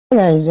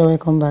Guys, you're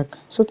welcome back.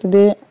 So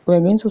today we're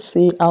going to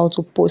see how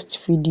to post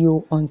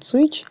video on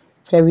Twitch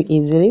very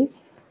easily.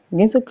 We're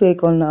going to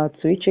click on our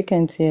Twitch. You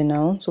can see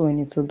now. So what we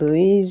need to do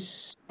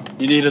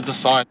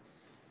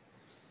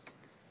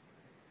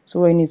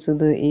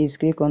is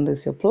click on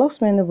this your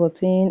plus menu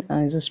button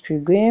and just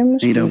stream go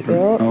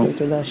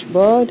to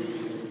dashboard.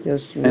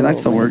 Just that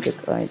still works.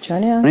 click on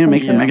channel. I need to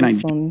make some Mega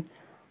Knight.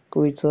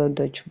 Go to our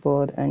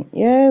dashboard and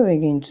here we're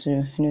going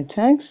to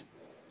thanks.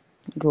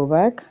 Go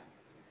back.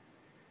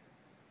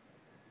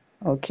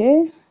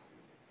 Okay,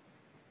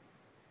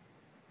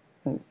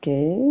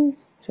 so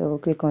we'll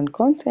click on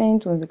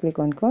content. Once you click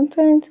on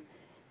content,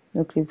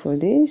 no click for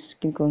this,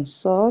 click on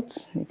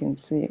sort. You can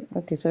see,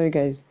 okay, sorry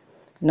guys,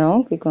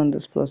 now click on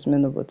this plus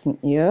menu button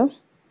here,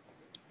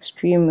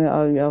 stream. You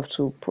have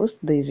to post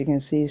this. You can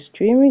see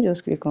streaming.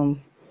 Just click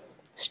on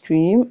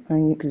stream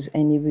and you can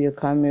enable your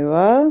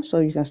camera. So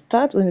you can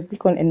start. When you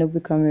click on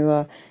enable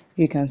camera,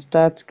 you can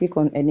start. Click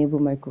on enable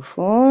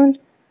microphone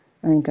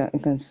and you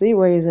can see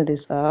we're using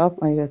this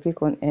app, and you can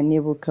click on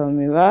enable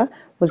camera.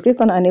 Once click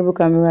on enable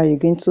camera, you're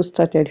going to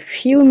start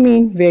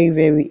filming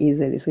very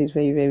easily. So it's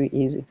very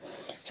easy.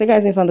 So guys,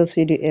 if you found this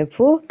video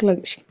helpful,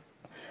 click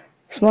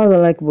small the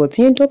like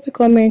button, drop a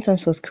comment and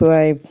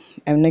subscribe.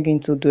 I'm not going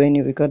to do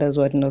any record as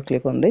well. Do not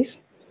click on this.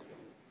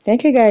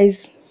 Thank you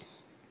guys.